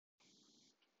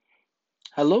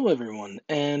Hello, everyone,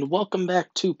 and welcome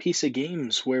back to Piece of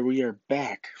Games, where we are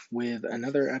back with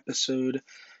another episode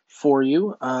for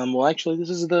you. Actually, this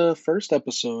is the first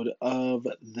episode of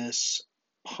this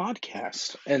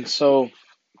podcast, and so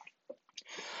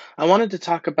I wanted to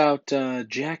talk about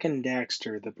Jack and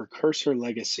Daxter, the Precursor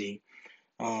Legacy.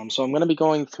 So I'm going to be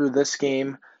going through this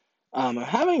game. I'm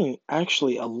having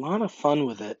actually a lot of fun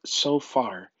with it so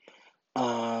far.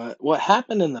 What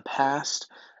happened in the past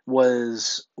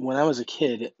was when I was a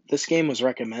kid, this game was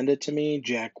recommended to me.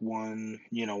 Jack 1,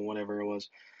 whatever it was.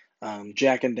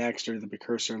 Jack and Daxter, the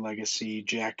Precursor Legacy,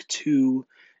 Jack 2,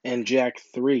 and Jack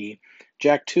 3.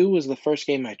 Jack 2 was the first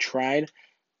game I tried,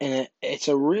 and it's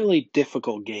a really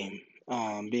difficult game,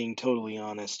 being totally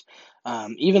honest.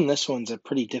 Even this one's a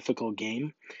pretty difficult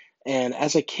game. And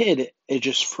as a kid, it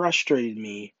just frustrated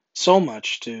me so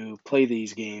much to play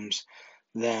these games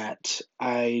that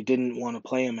I didn't want to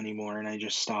play them anymore and I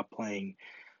just stopped playing.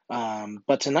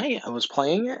 But tonight I was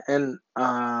playing it and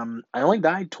I only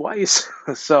died twice,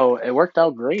 so it worked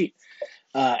out great.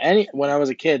 When I was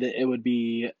a kid, it would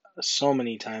be so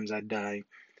many times I'd die.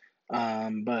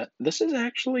 But this is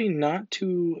actually not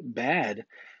too bad.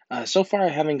 So far, I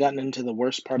haven't gotten into the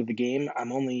worst part of the game.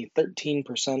 I'm only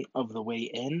 13% of the way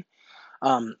in,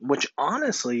 which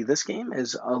honestly, this game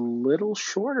is a little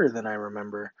shorter than I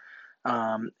remember.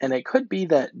 And it could be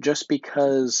that just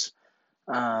because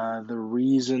the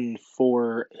reason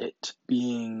for it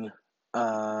being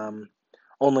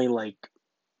only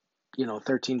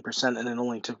 13% and it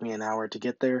only took me an hour to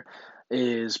get there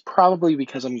is probably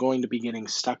because I'm going to be getting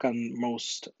stuck on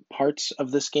most parts of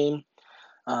this game.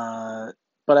 Uh,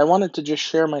 but I wanted to just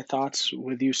share my thoughts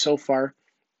with you so far.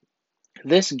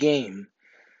 This game,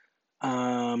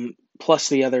 plus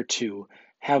the other two,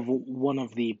 have one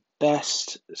of the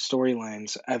best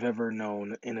storylines I've ever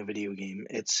known in a video game.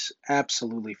 It's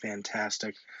absolutely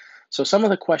fantastic. So, some of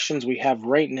the questions we have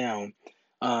right now,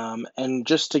 and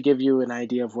just to give you an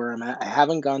idea of where I'm at, I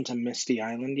haven't gone to Misty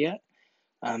Island yet.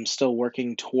 I'm still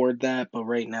working toward that, but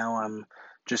right now I'm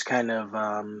just kind of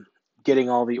getting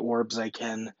all the orbs I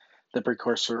can, the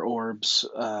precursor orbs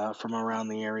from around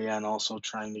the area, and also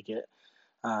trying to get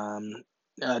um,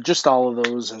 just all of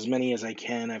those, as many as I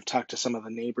can. I've talked to some of the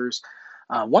neighbors.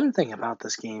 One thing about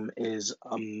this game is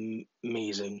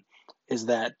amazing is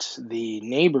that the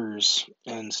neighbors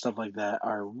and stuff like that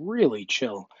are really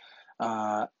chill.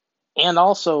 Uh, and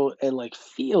also, it like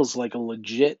feels like a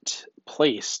legit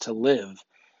place to live.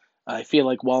 I feel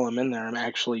like while I'm in there, I'm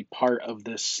actually part of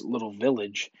this little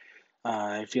village.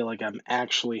 I feel like I'm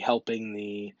actually helping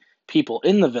the people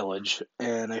in the village,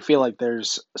 and I feel like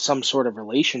there's some sort of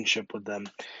relationship with them,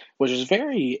 which is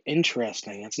very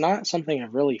interesting. It's not something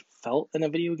I've really felt in a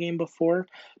video game before,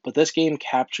 but this game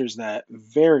captures that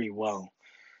very well.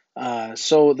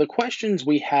 So the questions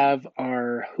we have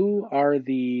are: who are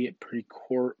the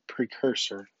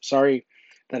precursor? Sorry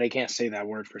that I can't say that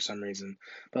word for some reason,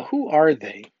 but who are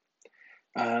they?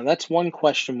 That's one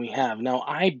question we have. Now,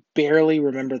 I barely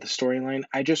remember the storyline.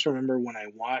 I just remember when I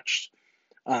watched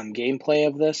gameplay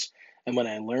of this and when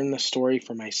I learned the story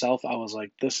for myself, I was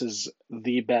like, this is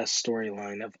the best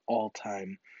storyline of all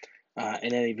time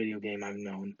in any video game I've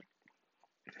known.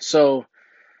 So,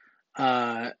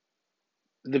 uh,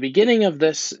 the beginning of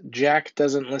this, Jack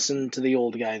doesn't listen to the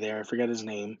old guy there. I forget his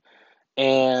name.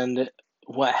 And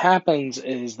what happens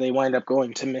is they wind up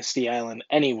going to Misty Island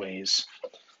anyways.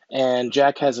 And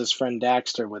Jack has his friend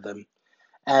Daxter with him.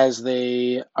 As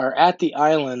they are at the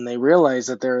island, they realize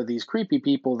that there are these creepy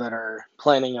people that are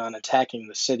planning on attacking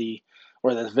the city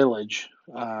or the village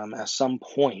at some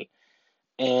point.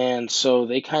 And so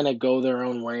they kind of go their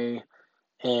own way,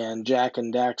 and Jack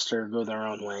and Daxter go their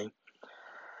own way.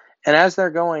 And as they're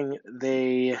going,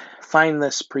 they find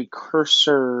this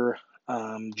precursor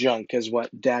junk, is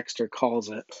what Daxter calls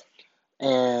it.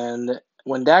 And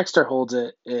when Daxter holds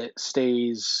it, it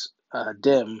stays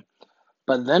dim.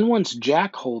 But then once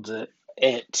Jack holds it,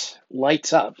 it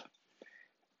lights up.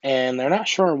 And they're not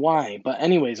sure why. But,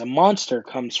 anyways, a monster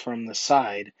comes from the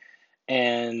side,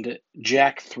 and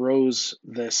Jack throws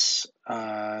this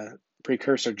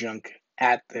precursor junk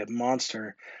at the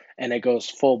monster, and it goes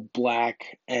full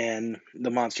black, and the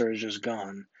monster is just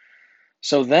gone.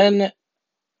 So then,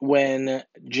 when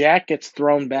Jack gets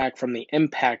thrown back from the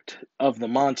impact of the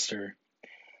monster,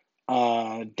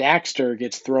 Daxter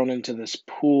gets thrown into this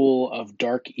pool of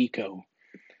dark eco.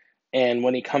 And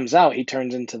when he comes out, he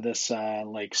turns into this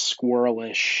like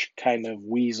squirrelish kind of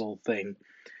weasel thing,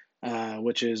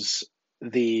 which is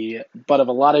the butt of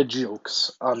a lot of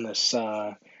jokes on this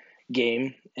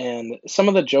game. And some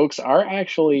of the jokes are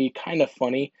actually kind of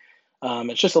funny.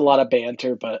 It's just a lot of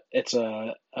banter, but it's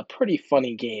a pretty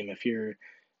funny game if you're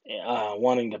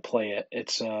wanting to play it.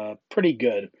 It's pretty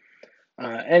good.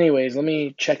 Anyways, let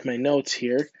me check my notes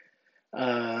here.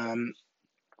 Um,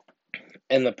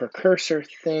 and the precursor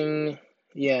thing,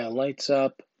 yeah, lights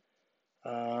up.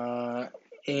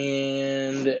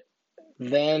 And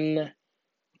then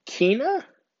Kina?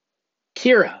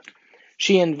 Kira.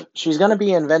 She's going to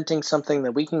be inventing something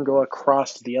that we can go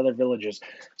across to the other villages.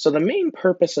 So the main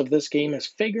purpose of this game is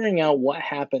figuring out what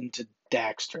happened to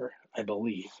Daxter, I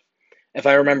believe, if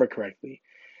I remember correctly.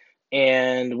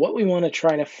 And what we want to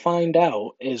try to find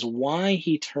out is why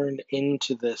he turned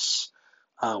into this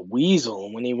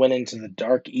weasel when he went into the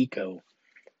dark eco.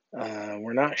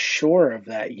 We're not sure of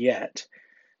that yet,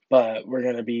 but we're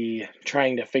going to be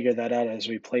trying to figure that out as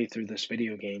we play through this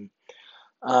video game.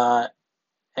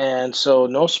 And so,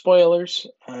 no spoilers,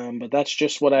 but that's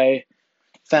just what I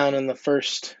found in the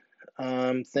first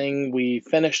thing. We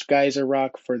finished Geyser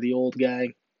Rock for the old guy,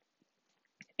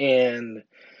 and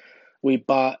we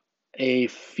bought a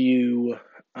few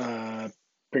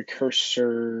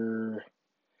precursor.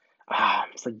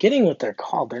 I'm forgetting what they're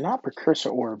called. They're not precursor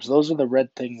orbs. Those are the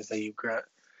red things that you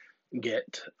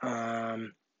get.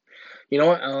 You know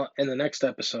what? In the next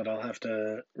episode, I'll have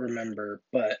to remember.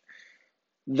 But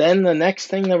then the next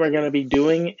thing that we're going to be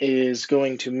doing is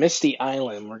going to Misty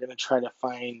Island. We're going to try to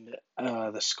find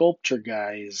the sculpture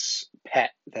guy's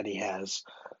pet that he has.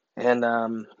 And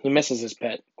he misses his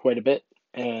pet quite a bit.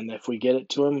 And if we get it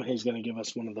to him, he's going to give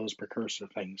us one of those precursor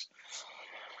things.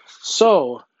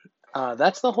 So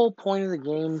that's the whole point of the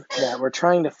game, that we're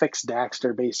trying to fix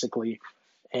Daxter, basically,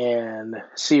 and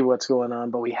see what's going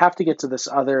on. But we have to get to this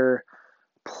other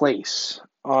place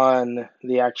on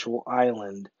the actual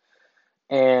island.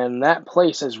 And that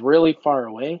place is really far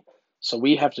away. So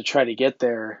we have to try to get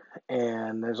there.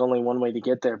 And there's only one way to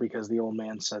get there because the old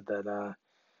man said that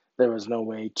there was no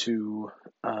way to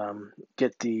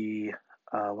get the,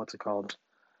 what's it called?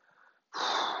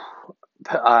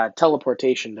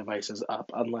 Teleportation devices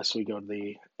up unless we go to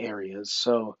the areas.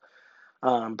 So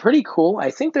pretty cool.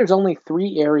 I think there's only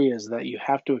 3 areas that you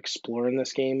have to explore in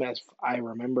this game, as I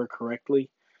remember correctly.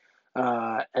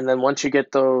 And then once you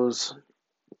get those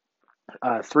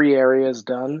 3 areas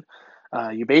done,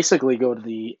 you basically go to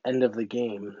the end of the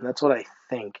game. That's what I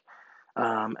think.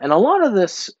 And a lot of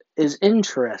this is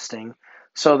interesting.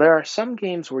 So there are some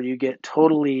games where you get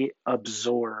totally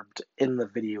absorbed in the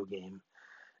video game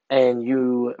and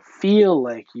you feel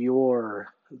like you're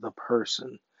the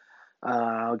person.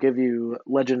 I'll give you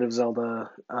Legend of Zelda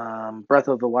Breath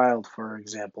of the Wild, for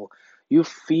example. You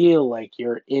feel like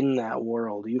you're in that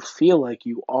world. You feel like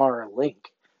you are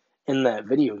Link in that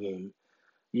video game.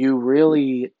 You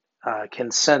really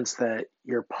can sense that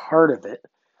you're part of it.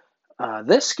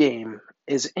 This game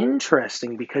is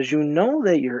interesting because you know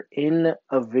that you're in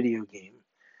a video game.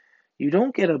 You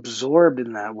don't get absorbed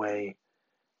in that way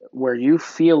where you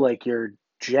feel like you're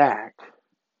Jack,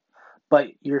 but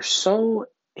you're so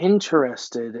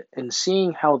interested in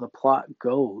seeing how the plot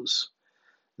goes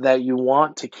that you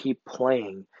want to keep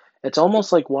playing. It's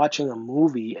almost like watching a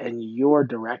movie and you're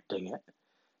directing it.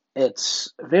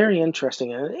 It's very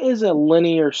interesting, and it is a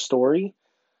linear story.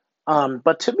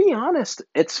 But to be honest,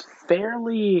 it's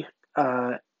fairly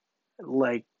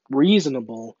like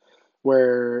reasonable,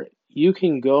 where you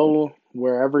can go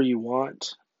wherever you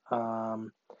want.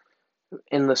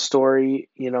 In the story,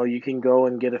 you can go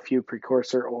and get a few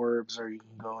precursor orbs, or you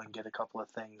can go and get a couple of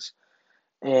things.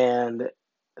 And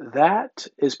that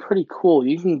is pretty cool.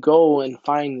 You can go and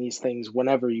find these things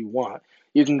whenever you want.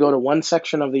 You can go to one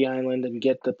section of the island and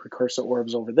get the precursor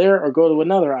orbs over there, or go to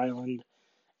another island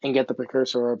and get the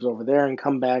precursor orbs over there and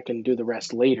come back and do the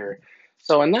rest later.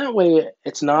 So in that way,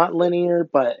 it's not linear,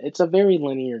 but it's a very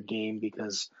linear game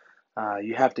because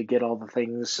you have to get all the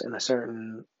things in a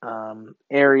certain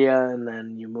area, and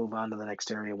then you move on to the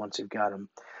next area once you've got them.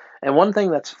 And one thing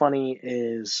that's funny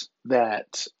is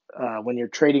that when you're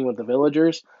trading with the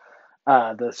villagers,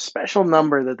 the special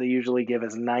number that they usually give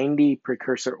is 90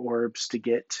 precursor orbs to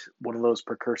get one of those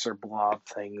precursor blob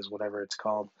things, whatever it's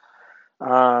called.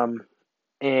 And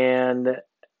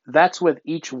that's with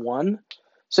each one.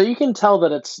 So you can tell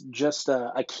that it's just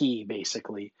a key,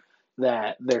 basically,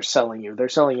 that they're selling you. They're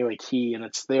selling you a key, and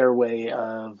it's their way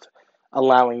of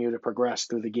allowing you to progress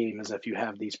through the game as if you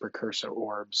have these precursor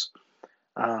orbs,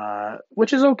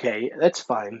 which is okay. That's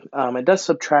fine. It does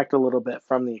subtract a little bit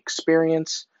from the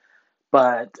experience,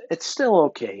 but it's still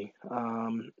okay.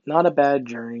 Not a bad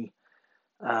journey.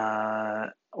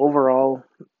 Overall,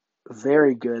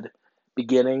 very good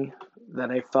beginning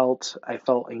that I felt. I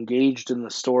felt engaged in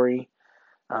the story.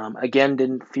 Again,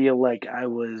 didn't feel like I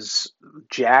was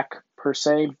Jack per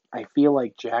se. I feel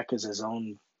like Jack is his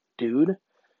own dude.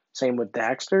 Same with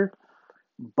Daxter.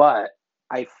 But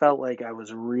I felt like I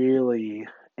was really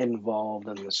involved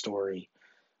in the story.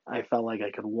 I felt like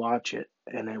I could watch it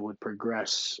and it would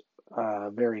progress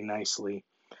very nicely.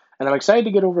 And I'm excited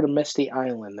to get over to Misty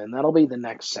Island, and that'll be the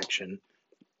next section.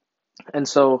 And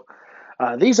so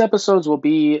these episodes will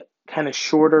be kind of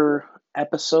shorter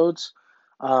episodes.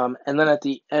 And then at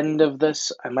the end of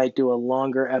this, I might do a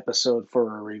longer episode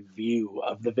for a review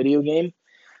of the video game.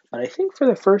 But I think for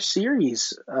the first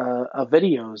series of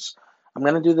videos, I'm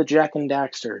going to do the Jack and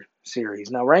Daxter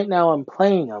series. Now, right now, I'm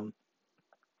playing them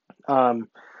um,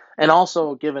 and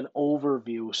also give an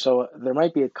overview. So there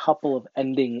might be a couple of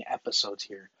ending episodes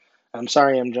here. I'm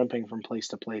sorry I'm jumping from place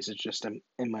to place. It's just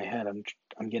in my head.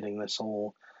 I'm getting this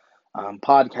whole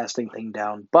podcasting thing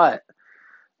down. But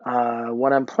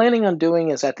what I'm planning on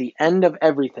doing is at the end of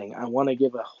everything, I want to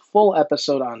give a full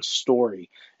episode on story,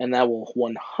 and that will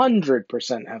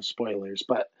 100% have spoilers.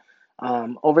 But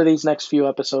over these next few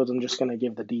episodes, I'm just going to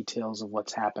give the details of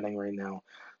what's happening right now.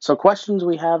 So questions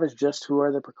we have is just who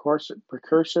are the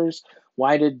precursors?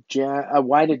 Why did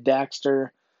Daxter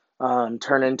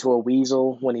turn into a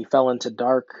weasel when he fell into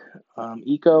dark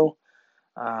eco?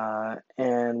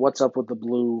 And what's up with the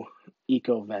blue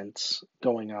eco vents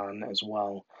going on as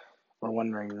well? We're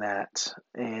wondering that.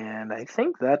 And I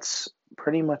think that's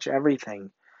pretty much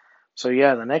everything. So,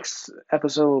 yeah, the next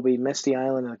episode will be Misty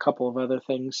Island and a couple of other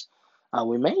things.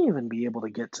 We may even be able to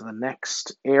get to the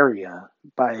next area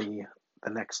by the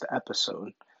next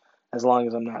episode, as long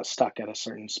as I'm not stuck at a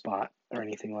certain spot or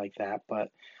anything like that. But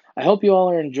I hope you all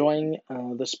are enjoying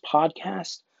this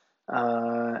podcast.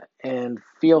 And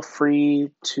feel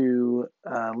free to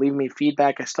leave me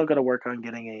feedback. I still got to work on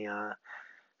getting a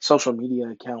social media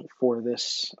account for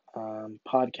this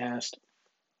podcast.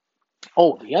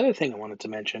 Oh, the other thing I wanted to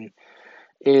mention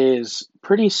is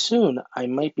pretty soon I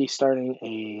might be starting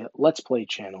a Let's Play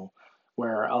channel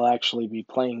where I'll actually be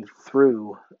playing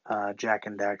through Jack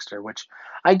and Daxter, which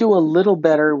I do a little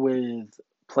better with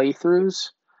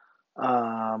playthroughs,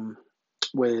 um,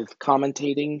 with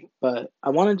commentating, but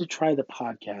I wanted to try the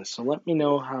podcast. So let me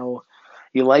know how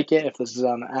you like it. If this is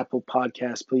on Apple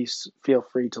Podcast, please feel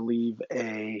free to leave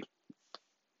a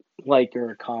like or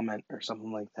a comment or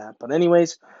something like that. But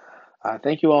anyways,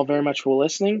 thank you all very much for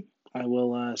listening. I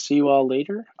will see you all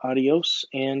later. Adios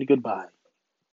and goodbye.